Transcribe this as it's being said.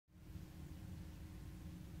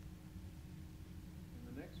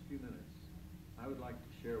would like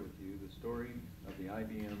to share with you the story of the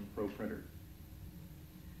IBM Proprinter.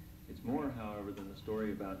 It's more, however, than a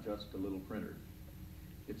story about just a little printer.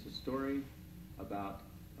 It's a story about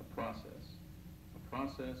a process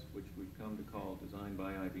which we've come to call Designed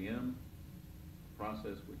by IBM, a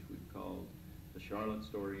process which we've called the Charlotte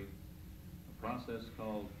story, a process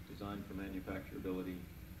called Designed for Manufacturability,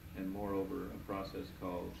 and moreover, a process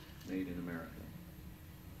called Made in America.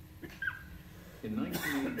 In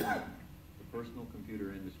 1981, the personal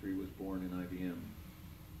computer industry was born in IBM.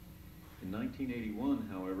 In 1981,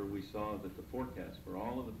 however, we saw that the forecast for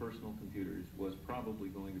all of the personal computers was probably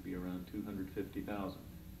going to be around 250,000.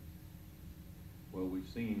 Well, we've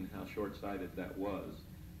seen how short-sighted that was,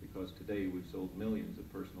 because today we've sold millions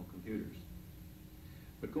of personal computers.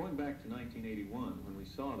 But going back to 1981, when we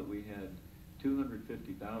saw that we had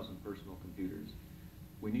 250,000 personal computers,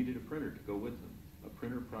 we needed a printer to go with them, a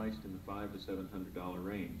printer priced in the $500 to $700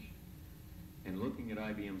 range. And looking at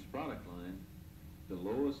IBM's product line, the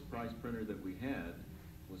lowest price printer that we had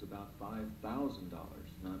was about $5,000,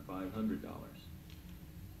 not $500.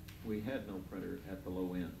 We had no printer at the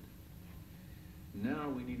low end. Now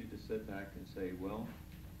we needed to sit back and say, well,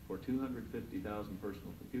 for 250,000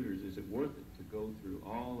 personal computers, is it worth it to go through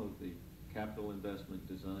all of the capital investment,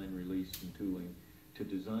 design, release, and tooling to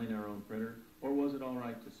design our own printer, or was it all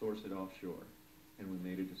right to source it offshore? And we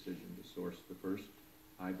made a decision to source the first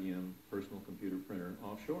IBM personal computer printer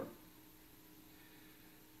offshore.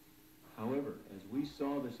 However, as we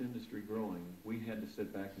saw this industry growing, we had to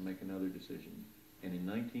sit back and make another decision. And in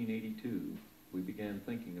 1982, we began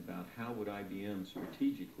thinking about how would IBM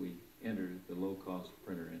strategically enter the low-cost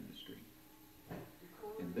printer industry.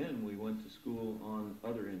 And then we went to school on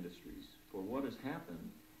other industries. For what has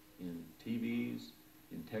happened in TVs,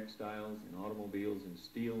 in textiles, in automobiles, in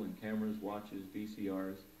steel, in cameras, watches,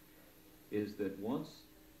 VCRs, is that once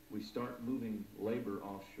we start moving labor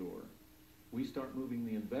offshore, we start moving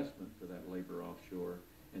the investment for that labor offshore,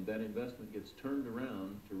 and that investment gets turned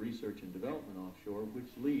around to research and development offshore,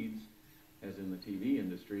 which leads, as in the TV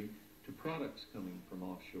industry, to products coming from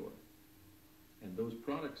offshore. And those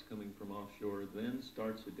products coming from offshore then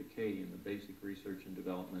starts a decay in the basic research and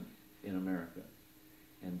development in America.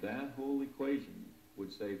 And that whole equation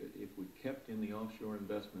would say that if we kept in the offshore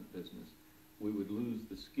investment business, we would lose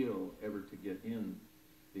the skill ever to get in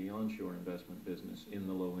the onshore investment business in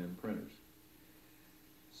the low-end printers.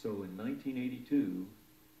 So in 1982,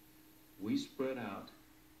 we spread out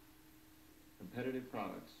competitive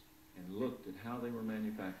products and looked at how they were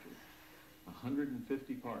manufactured.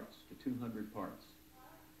 150 parts to 200 parts.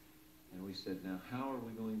 And we said, now how are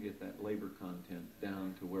we going to get that labor content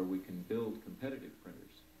down to where we can build competitive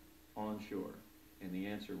printers onshore? And the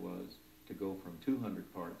answer was to go from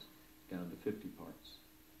 200 parts down to 50 parts.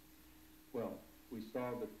 Well, we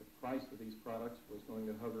saw that the price of these products was going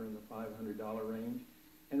to hover in the $500 range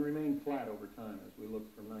and remain flat over time as we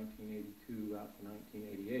looked from 1982 out to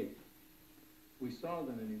 1988. We saw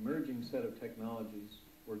that an emerging set of technologies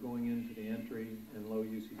were going into the entry and low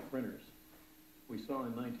usage printers. We saw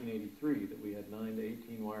in 1983 that we had 9 to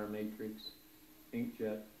 18 wire matrix,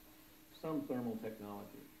 inkjet, some thermal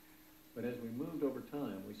technology. But as we moved over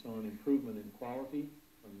time, we saw an improvement in quality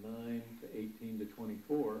from 9 to 18 to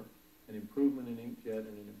 24, an improvement in inkjet,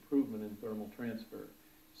 and an improvement in thermal transfer.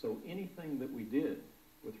 So anything that we did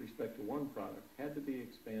with respect to one product had to be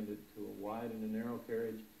expanded to a wide and a narrow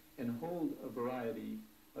carriage and hold a variety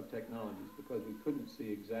of technologies because we couldn't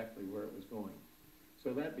see exactly where it was going.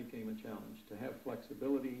 So that became a challenge, to have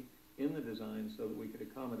flexibility in the design so that we could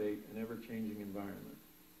accommodate an ever-changing environment.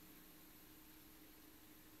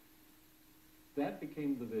 That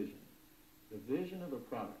became the vision of a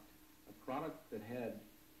product that had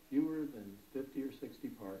fewer than 50 or 60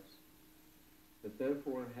 parts, that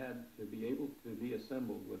therefore had to be able to be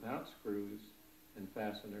assembled without screws and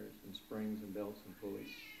fasteners and springs and belts and pulleys.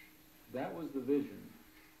 That was the vision.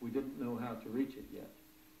 We didn't know how to reach it yet.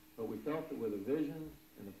 But we felt that with a vision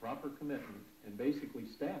and the proper commitment and basically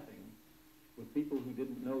staffing with people who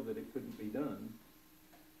didn't know that it couldn't be done,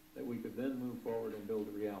 that we could then move forward and build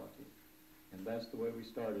a reality. And that's the way we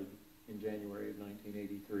started in January of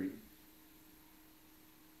 1983.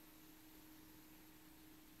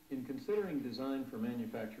 In considering design for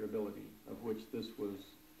manufacturability, of which this was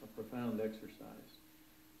a profound exercise,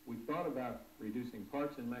 we thought about reducing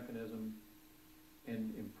parts and mechanism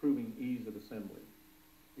and improving ease of assembly.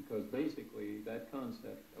 Because basically that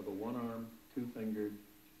concept of a one-arm, two-fingered,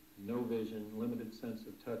 no vision, limited sense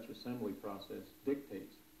of touch assembly process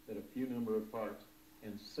dictates that a few number of parts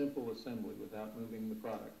and simple assembly without moving the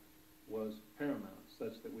product was paramount,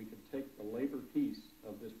 such that we could take the labor piece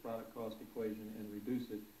of this product cost equation and reduce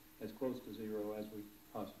it as close to zero as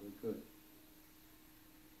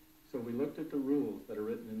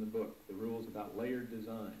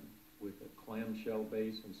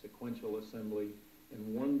base and sequential assembly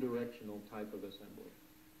and one directional type of assembly.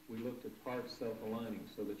 We looked at parts self-aligning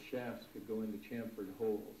so that shafts could go into chamfered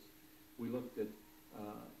holes. We looked at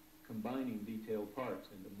combining detailed parts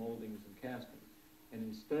into moldings and castings. And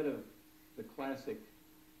instead of the classic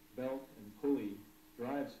belt and pulley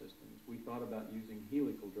drive systems, we thought about using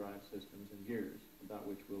helical drive systems and gears, about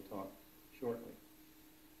which we'll talk shortly.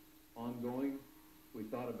 Ongoing, we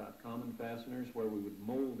thought about common fasteners where we would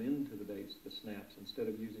mold into the base the snaps instead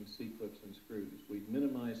of using C-clips and screws. We'd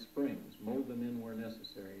minimize springs, mold them in where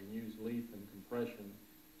necessary, and use leaf and compression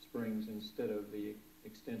springs instead of the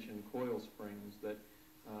extension coil springs that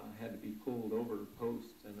had to be pulled over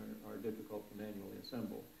posts and are difficult to manually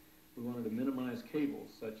assemble. We wanted to minimize cables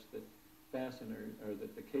such that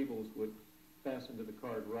the cables would fasten to the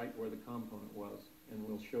card right where the component was, and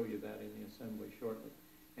we'll show you that in the assembly shortly.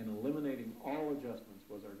 And eliminating all adjustments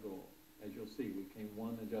was our goal. As you'll see, we came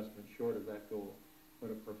one adjustment short of that goal, but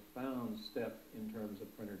a profound step in terms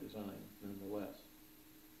of printer design nonetheless.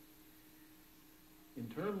 In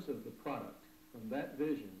terms of the product, from that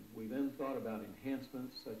vision, we then thought about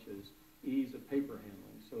enhancements such as ease of paper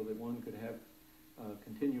handling so that one could have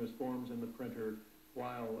continuous forms in the printer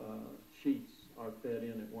while sheets are fed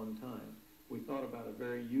in at one time. We thought about a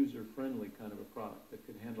very user-friendly kind of a product that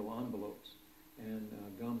could handle envelopes and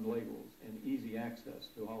gummed labels and easy access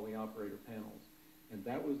to all the operator panels. And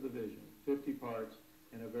that was the vision, 50 parts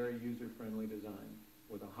and a very user-friendly design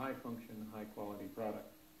with a high-function, high-quality product.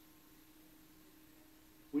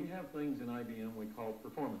 We have things in IBM we call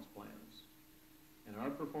performance plans. And our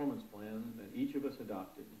performance plan that each of us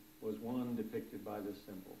adopted was one depicted by this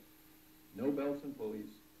symbol. No belts and pulleys,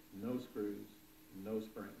 no screws, no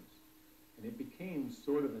springs. And it became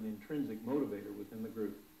sort of an intrinsic motivator within the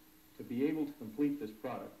group to be able to complete this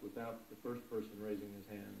product without the first person raising his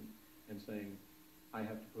hand and saying, I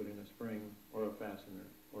have to put in a spring or a fastener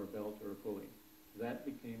or a belt or a pulley. That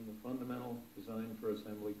became the fundamental design for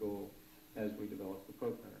assembly goal as we developed the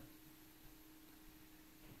ProPrinter.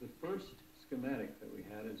 The first schematic that we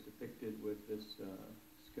had is depicted with this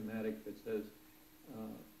schematic that says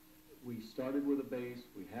we started with a base,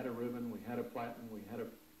 we had a ribbon, we had a platen, we had a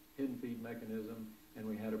pin feed mechanism, and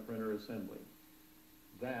we had a printer assembly.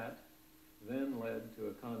 That then led to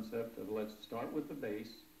a concept of let's start with the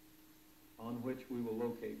base on which we will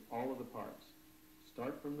locate all of the parts.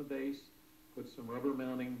 Start from the base, put some rubber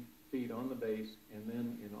mounting feet on the base, and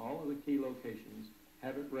then in all of the key locations,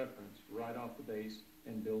 have it referenced right off the base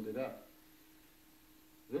and build it up.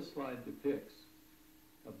 This slide depicts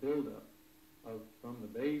a buildup from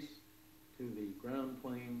the base to the ground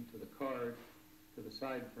plane, to the card, to the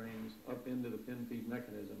side frames, up into the pin feed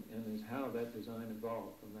mechanism, and is how that design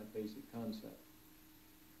evolved from that basic concept.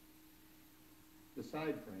 The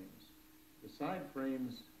side frames. The side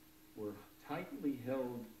frames were tightly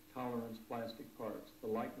held tolerance plastic parts, the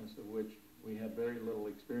likeness of which we had very little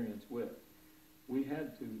experience with. We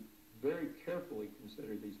had to very carefully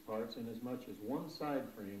consider these parts in as much as one side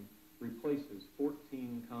frame replaces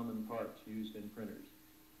 14 common parts used in printers.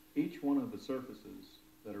 Each one of the surfaces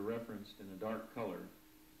that are referenced in a dark color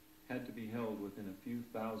had to be held within a few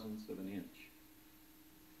thousandths of an inch.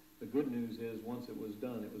 The good news is once it was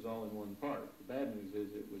done, it was all in one part. The bad news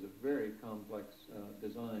is it was a very complex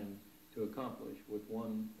design to accomplish with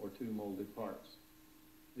one or two molded parts.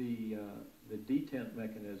 The detent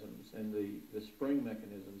mechanisms and the spring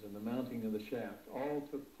mechanisms and the mounting of the shaft all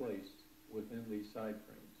took place within these side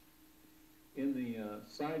frames. In the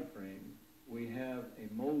side frame, we have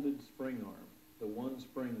a molded spring arm, the one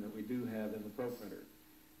spring that we do have in the ProPrinter.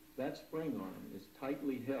 That spring arm is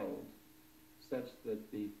tightly held such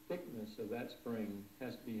that the thickness of that spring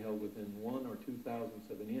has to be held within 1 or 2 thousandths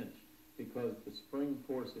of an inch because the spring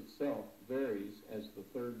force itself varies as the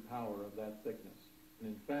third power of that thickness. And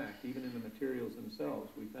in fact, even in the materials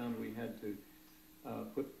themselves, we found we had to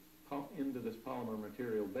put into this polymer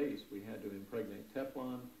material base, we had to impregnate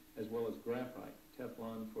Teflon as well as graphite.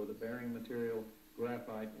 Teflon for the bearing material,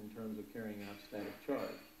 graphite in terms of carrying out static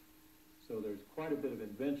charge. So there's quite a bit of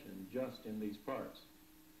invention just in these parts.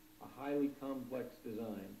 A highly complex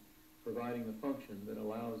design providing a function that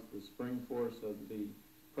allows the spring force of the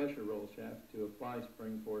pressure roll shaft to apply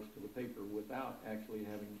spring force to the paper without actually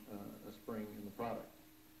having a spring in the product.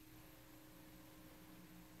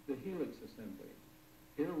 The helix assembly.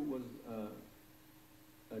 Here was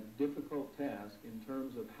a difficult task in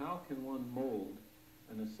terms of how can one mold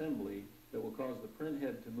an assembly that will cause the print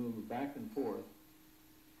head to move back and forth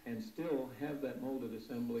and still have that molded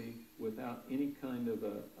assembly without any kind of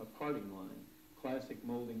a parting line. Classic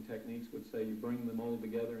molding techniques would say you bring the mold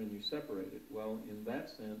together and you separate it. Well, in that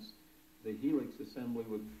sense, the helix assembly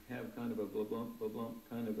would have kind of a blah-blump,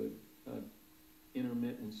 kind of a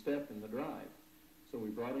intermittent step in the drive. So we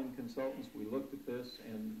brought in consultants, we looked at this,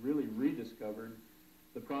 and really rediscovered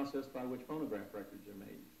the process by which phonograph records are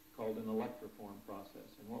made, called an electroform process.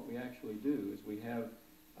 And what we actually do is we have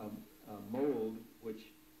a mold which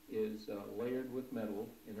is layered with metal,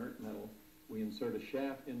 inert metal. We insert a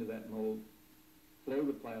shaft into that mold, flow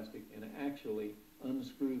the plastic, and actually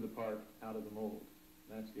unscrew the part out of the mold.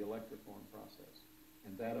 That's the electroform process.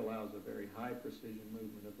 And that allows a very high precision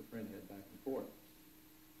movement of the printhead back and forth.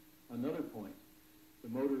 Another point, the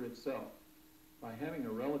motor itself. By having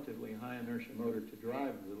a relatively high inertia motor to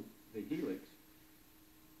drive the helix,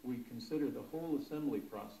 we consider the whole assembly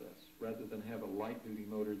process rather than have a light-duty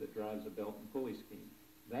motor that drives a belt and pulley scheme.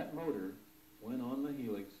 That motor, when on the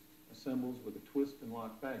helix, assembles with a twist and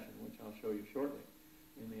lock fashion, which I'll show you shortly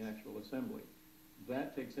in the actual assembly.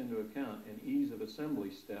 That takes into account an ease of assembly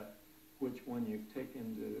step, which when you take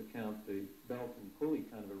into account the belt and pulley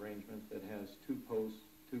kind of arrangement that has two posts,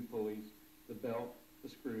 two pulleys, the belt, the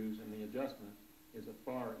screws, and the adjustment, is a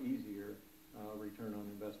far easier return on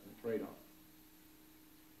investment trade-off.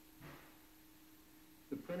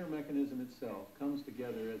 The printer mechanism itself comes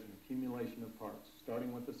together as an accumulation of parts,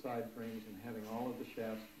 starting with the side frames and having all of the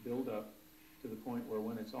shafts build up to the point where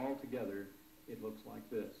when it's all together, it looks like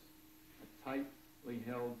this. A tightly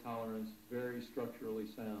held tolerance, very structurally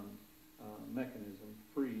sound mechanism,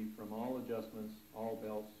 free from all adjustments, all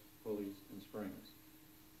belts, pulleys, and springs.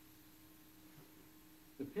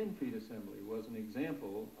 The pin feed assembly was an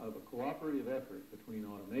example of a cooperative effort between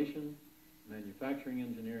automation, manufacturing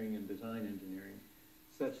engineering, and design engineering,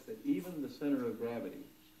 such that even the center of gravity,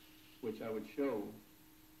 which I would show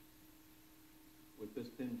with this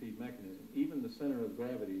pin feed mechanism, even the center of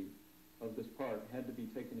gravity of this part had to be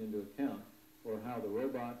taken into account for how the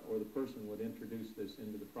robot or the person would introduce this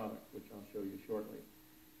into the product, which I'll show you shortly.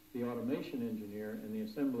 The automation engineer and the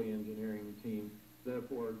assembly engineering team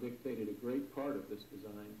therefore dictated a great part of this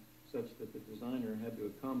design, such that the designer had to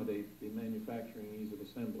accommodate the manufacturing ease of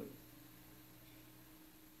assembly.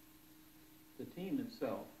 The team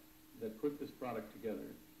itself that put this product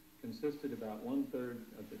together consisted about 1/3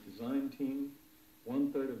 of the design team,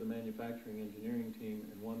 1/3 of the manufacturing engineering team,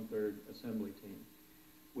 and 1/3 assembly team.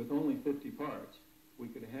 With only 50 parts, we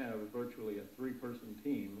could have virtually a 3-person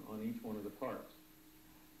team on each one of the parts.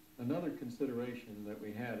 Another consideration that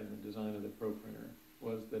we had in the design of the ProPrinter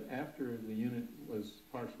was that after the unit was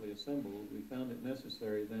partially assembled, we found it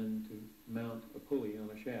necessary then to mount a pulley on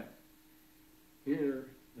a shaft. Here,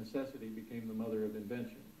 necessity became the mother of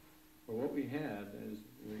invention. For what we had, as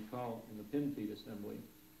you recall in the pin feed assembly,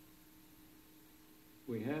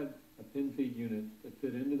 we had a pin feed unit that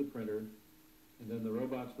fit into the printer, and then the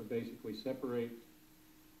robots would basically separate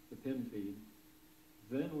the pin feed.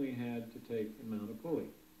 Then we had to take and mount a pulley.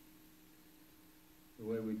 The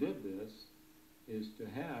way we did this is to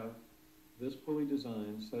have this pulley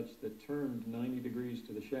designed such that turned 90 degrees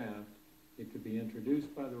to the shaft, it could be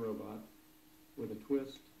introduced by the robot with a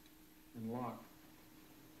twist and lock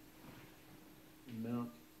and mount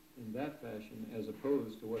in that fashion, as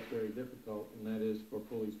opposed to what's very difficult, and that is for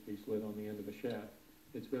pulleys to be slid on the end of a shaft.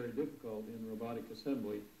 It's very difficult in robotic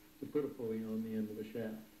assembly to put a pulley on the end of a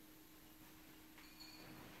shaft.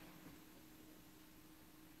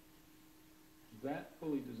 That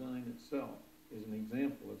pulley design itself is an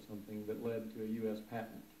example of something that led to a U.S.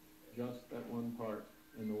 patent. Just that one part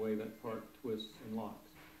and the way that part twists and locks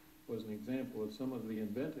was an example of some of the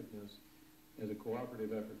inventiveness as a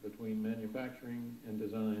cooperative effort between manufacturing and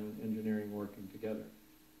design engineering working together.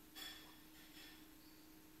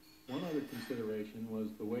 One other consideration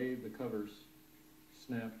was the way the covers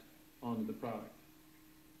snapped onto the product.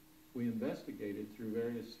 We investigated through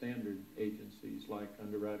various standard agencies like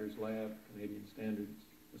Underwriters Lab, Canadian Standards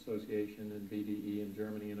Association, and BDE in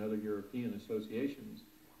Germany, and other European associations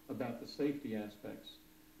about the safety aspects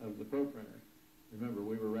of the ProPrinter. Remember,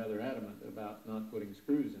 we were rather adamant about not putting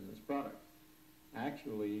screws in this product.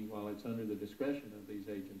 Actually, while it's under the discretion of these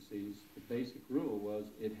agencies, the basic rule was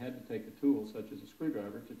it had to take a tool such as a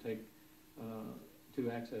screwdriver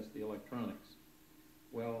to access the electronics.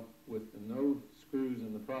 Well, with the no screws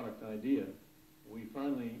in the product idea, we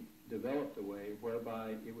finally developed a way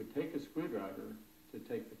whereby it would take a screwdriver to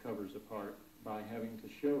take the covers apart by having to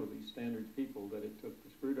show these standards people that it took the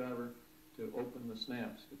screwdriver to open the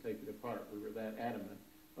snaps to take it apart. We were that adamant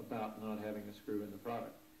about not having a screw in the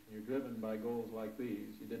product. When you're driven by goals like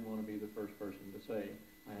these, you didn't want to be the first person to say,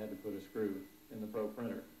 I had to put a screw in the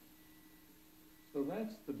ProPrinter. So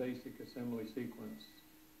that's the basic assembly sequence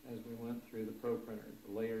as we went through the ProPrinter.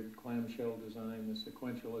 The layered clamshell design, the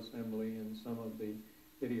sequential assembly, and some of the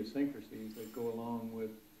idiosyncrasies that go along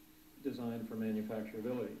with design for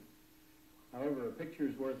manufacturability. However, a picture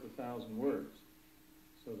is worth 1,000 words.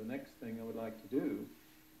 So the next thing I would like to do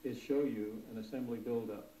is show you an assembly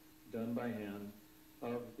build-up done by hand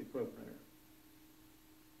of the ProPrinter.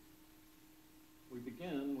 We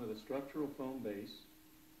begin with a structural foam base.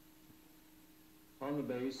 On the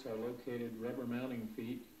base are located rubber mounting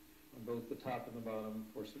feet on both the top and the bottom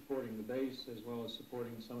for supporting the base as well as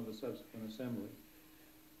supporting some of the subsequent assembly.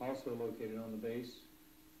 Also located on the base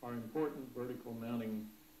are important vertical mounting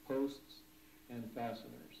posts and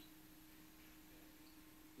fasteners.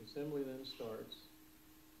 The assembly then starts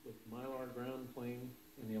with the Mylar ground plane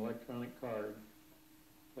and the electronic card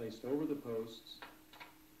placed over the posts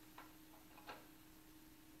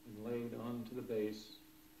and laid onto the base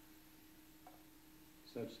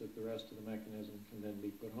such that the rest of the mechanism can then be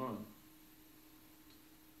put on.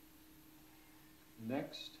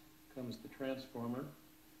 Next comes the transformer,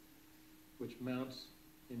 which mounts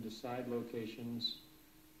into side locations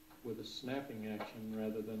with a snapping action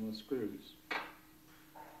rather than with screws,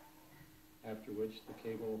 after which the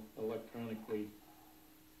cable electronically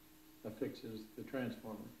affixes the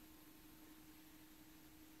transformer.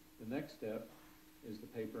 The next step is the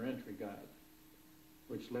paper entry guide,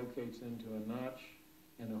 which locates into a notch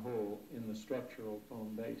and a hole in the structural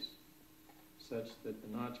foam base, such that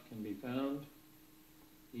the notch can be found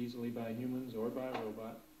easily by humans or by a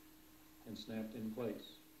robot and snapped in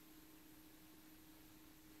place.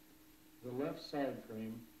 The left side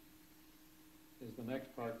frame is the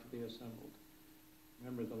next part to be assembled.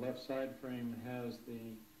 Remember, the left side frame has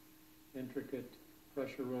the intricate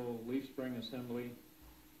pressure roll leaf spring assembly,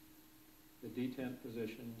 the detent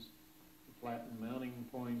positions, the platen mounting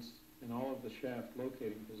points, and all of the shaft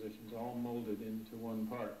locating positions all molded into one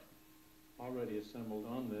part. Already assembled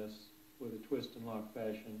on this with a twist and lock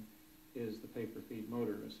fashion is the paper feed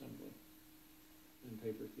motor assembly and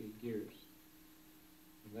paper feed gears.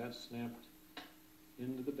 And that's snapped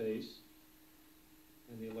into the base,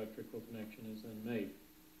 and the electrical connection is then made.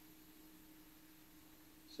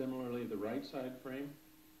 Similarly, the right side frame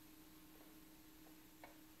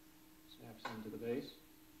snaps into the base.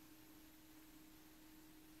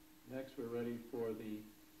 Next, we're ready for the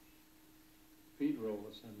feed roll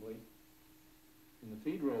assembly. In the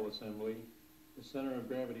feed roll assembly, the center of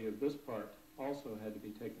gravity of this part also had to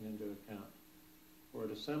be taken into account, for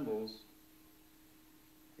it assembles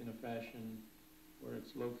in a fashion where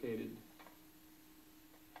it's located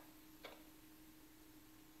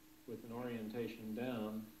with an orientation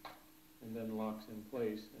down and then locks in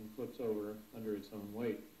place and flips over under its own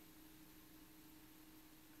weight.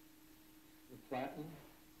 The platen,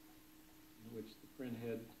 in which the print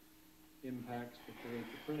head impacts to create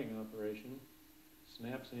the printing operation,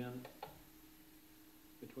 snaps in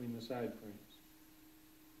between the side frames.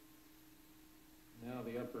 Now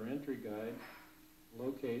the upper entry guide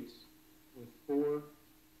locates with 4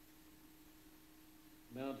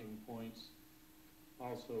 mounting points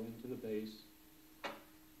also into the base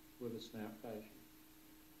with a snap fashion.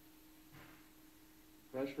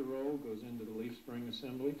 Pressure roll goes into the leaf spring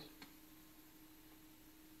assemblies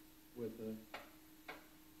with a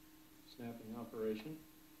snapping operation.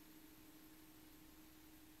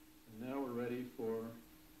 And now we're ready for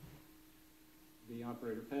the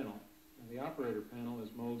operator panel. And the operator panel is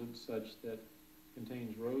molded such that it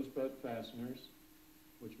contains rosebud fasteners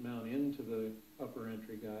which mount into the upper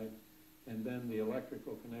entry guide, and then the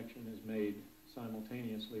electrical connection is made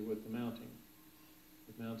simultaneously with the mounting.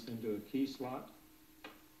 It mounts into a key slot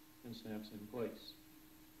and snaps in place.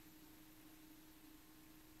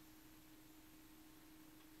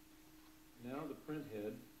 Now the print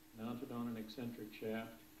head, mounted on an eccentric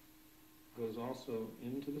shaft, goes also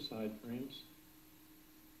into the side frames,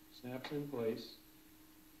 snaps in place,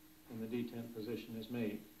 and the detent position is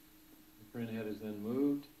made. The print head is then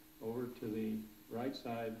moved over to the right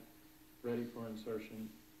side, ready for insertion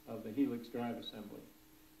of the helix drive assembly.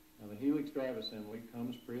 Now the helix drive assembly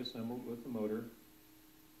comes pre-assembled with the motor,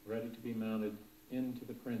 ready to be mounted into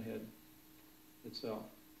the print head itself.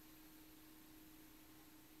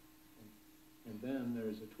 And then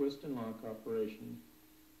there's a twist and lock operation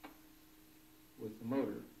with the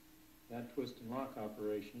motor. That twist and lock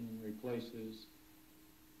operation replaces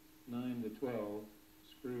 9 to 12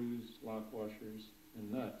 screws, lock washers,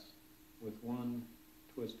 and nuts with one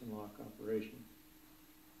twist and lock operation.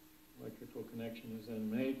 Electrical connection is then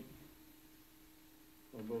made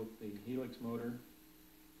for both the helix motor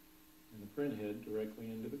and the print head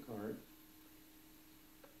directly into the card.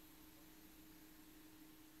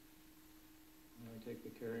 Now I take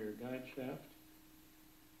the carrier guide shaft,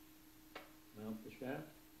 mount the shaft,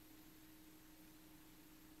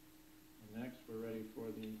 And next we're ready for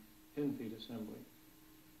the pin feed assembly.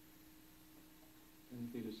 Pin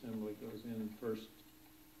feed assembly goes in first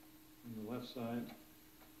on the left side,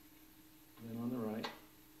 then on the right,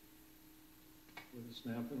 with a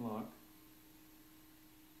snap and lock,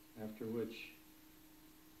 after which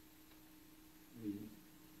the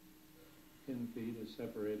pin feed is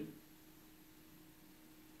separated.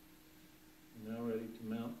 And now ready to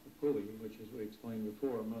mount the pulley, which, as we explained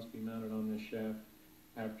before, must be mounted on this shaft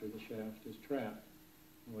after the shaft is trapped.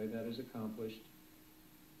 The way that is accomplished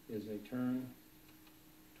is a turn,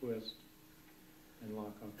 twist, and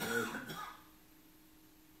lock operation.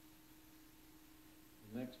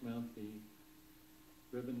 Next, mount the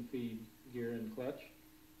ribbon feed gear and clutch.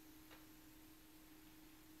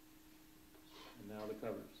 And now the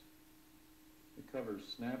covers. The covers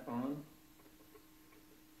snap on.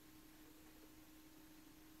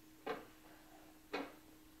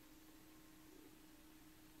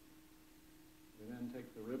 We then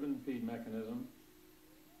take the ribbon feed mechanism.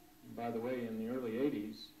 And by the way, in the early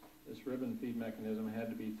 80s, this ribbon feed mechanism had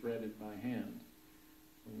to be threaded by hand.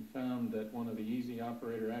 We found that one of the easy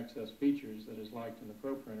operator access features that is liked in the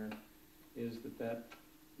ProPrinter is that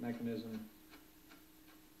mechanism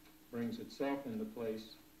brings itself into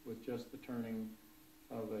place with just the turning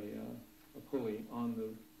of a pulley on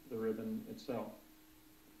the ribbon itself.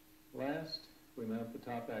 Last, we mount the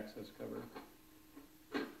top access cover.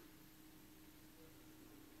 And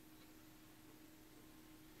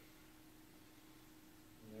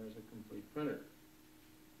there's a complete printer.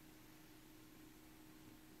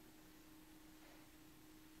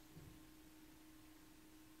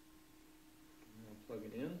 Plug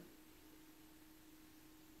it in,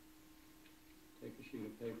 take a sheet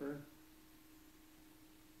of paper,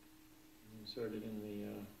 and insert it in the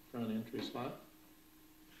front entry slot,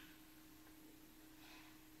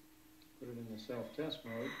 put it in the self-test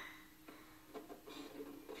mode,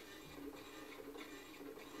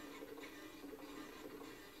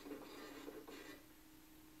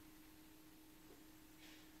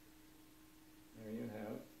 there you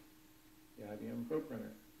have the IBM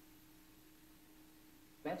Proprinter.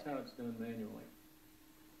 That's how it's done manually.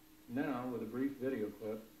 Now, with a brief video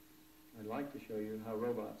clip, I'd like to show you how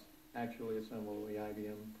robots actually assemble the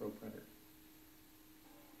IBM Proprinter.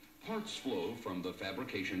 Parts flow from the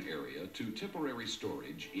fabrication area to temporary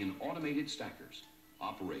storage in automated stackers,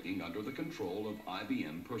 operating under the control of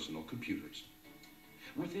IBM personal computers.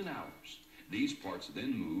 Within hours, these parts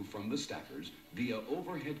then move from the stackers via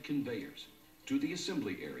overhead conveyors to the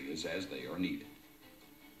assembly areas as they are needed.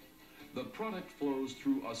 The product flows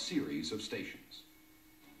through a series of stations.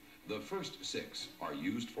 The first 6 are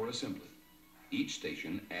used for assembly, each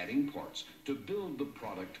station adding parts to build the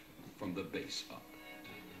product from the base up.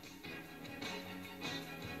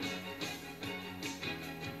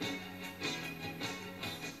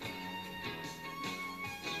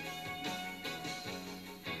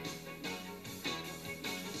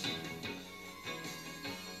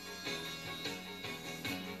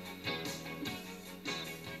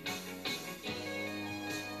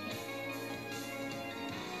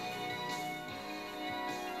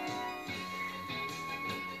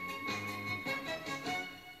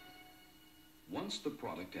 Once the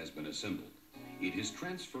product has been assembled, it is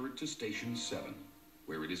transferred to Station 7,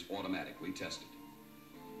 where it is automatically tested.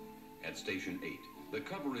 At Station 8, the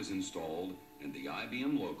cover is installed and the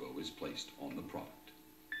IBM logo is placed on the product.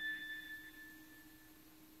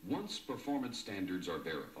 Once performance standards are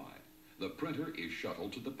verified, the printer is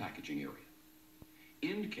shuttled to the packaging area.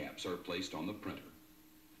 End caps are placed on the printer.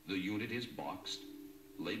 The unit is boxed,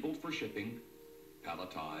 labeled for shipping,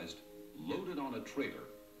 palletized, loaded on a trailer,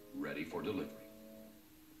 ready for delivery.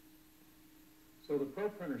 So the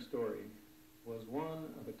Proprinter Story was one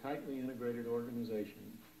of a tightly integrated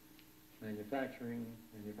organization, manufacturing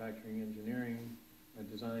engineering, a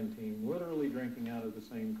design team, literally drinking out of the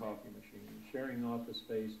same coffee machine, sharing office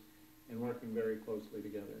space, and working very closely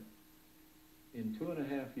together. In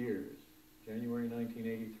 2.5 years, January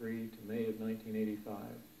 1983 to May of 1985,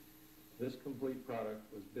 this complete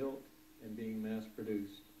product was built and being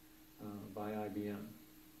mass-produced by IBM.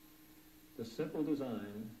 The simple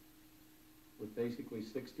design, with basically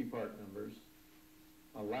 60 part numbers,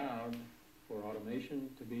 allowed for automation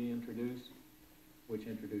to be introduced, which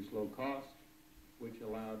introduced low cost, which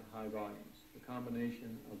allowed high volumes. The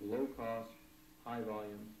combination of low cost, high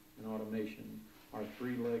volume, and automation are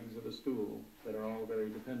 3 legs of a stool that are all very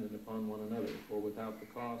dependent upon one another, for without the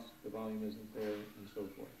cost, the volume isn't there, and so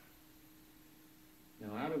forth.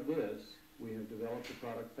 Now, out of this, we have developed a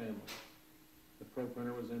product family. The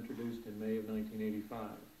ProPrinter was introduced in May of 1985.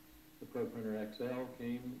 The ProPrinter XL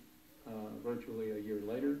came virtually a year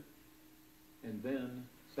later, And then,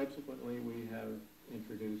 subsequently, we have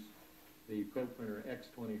introduced the ProPrinter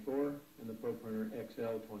X24 and the ProPrinter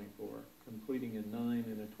XL24, completing a 9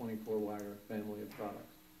 and a 24-wire family of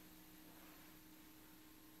products.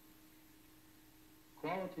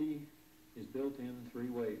 Quality is built in 3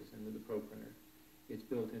 ways into the ProPrinter. It's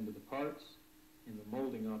built into the parts, in the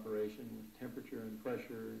molding operation with temperature and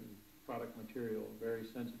pressure and product material very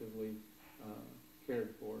sensitively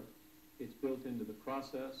cared for. It's built into the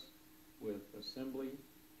process with assembly,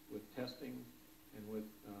 with testing, and with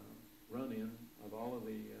run-in of all of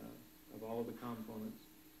the components.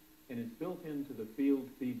 And it's built into the field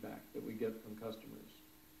feedback that we get from customers.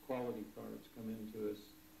 Quality cards come into us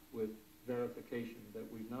with verification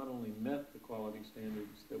that we've not only met the quality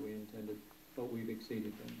standards that we intended, but we've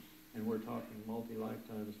exceeded them. And we're talking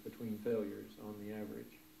multi-lifetimes between failures on the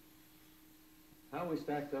average. How we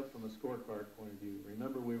stacked up from a scorecard point of view.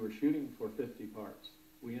 Remember, we were shooting for 50 parts.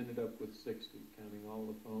 We ended up with 60, counting all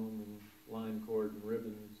the foam and line cord and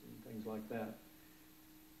ribbons and things like that.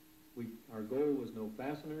 Our goal was no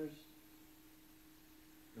fasteners,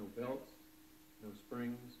 no belts, no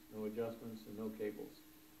springs, no adjustments, and no cables.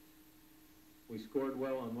 We scored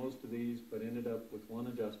well on most of these, but ended up with one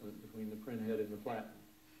adjustment between the print head and the platen.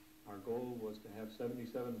 Our goal was to have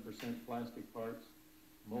 77% plastic parts,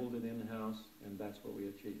 molded in-house, and that's what we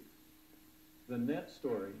achieved. The net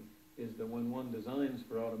story is that when one designs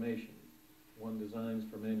for automation, one designs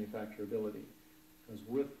for manufacturability, because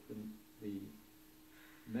with the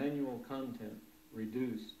manual content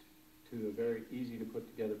reduced to a very easy to put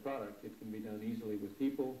together product, it can be done easily with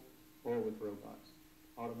people or with robots.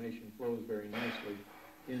 Automation flows very nicely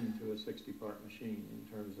into a 60-part machine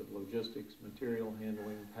in terms of logistics, material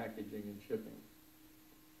handling, packaging, and shipping.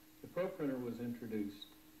 The ProPrinter was introduced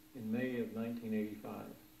in May of 1985.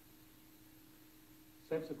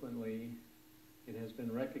 Subsequently, it has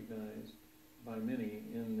been recognized by many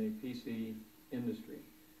in the PC industry.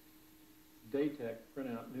 Daytech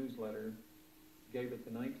Printout Newsletter gave it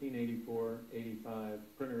the 1984-85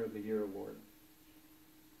 Printer of the Year Award.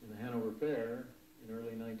 In the Hanover Fair in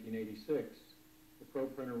early 1986, the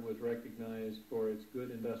ProPrinter was recognized for its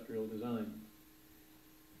good industrial design.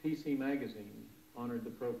 PC Magazine honored the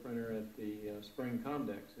ProPrinter at the Spring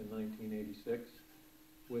Comdex in 1986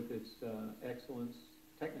 with its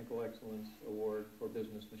Technical Excellence Award for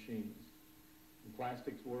Business Machines. And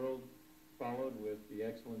Plastics World followed with the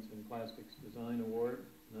Excellence in Plastics Design Award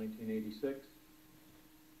in 1986.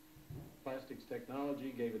 Plastics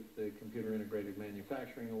Technology gave it the Computer Integrated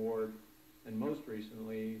Manufacturing Award, and most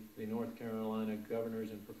recently, the North Carolina Governors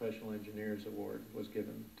and Professional Engineers Award was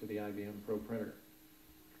given to the IBM Proprinter.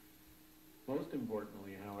 Most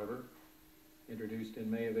importantly, however, introduced in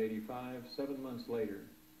May of '85, 7 months later,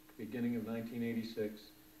 beginning of 1986,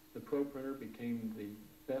 the ProPrinter became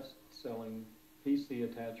the best-selling PC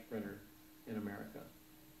attached printer in America.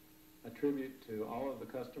 A tribute to all of the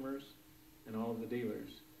customers and all of the dealers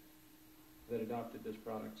that adopted this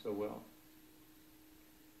product so well.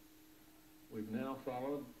 We've now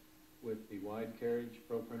followed with the wide carriage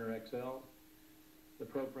ProPrinter XL, the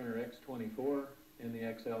ProPrinter X24, and the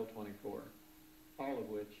XL24, all of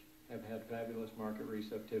which have had fabulous market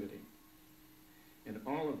receptivity. And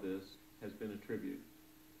all of this has been a tribute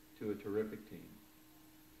to a terrific team.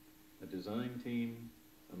 A design team,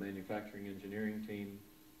 a manufacturing engineering team,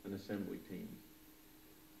 an assembly team,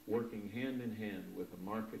 working hand in hand with a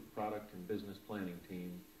market, product, and business planning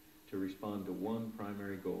team to respond to one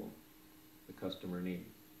primary goal: the customer need.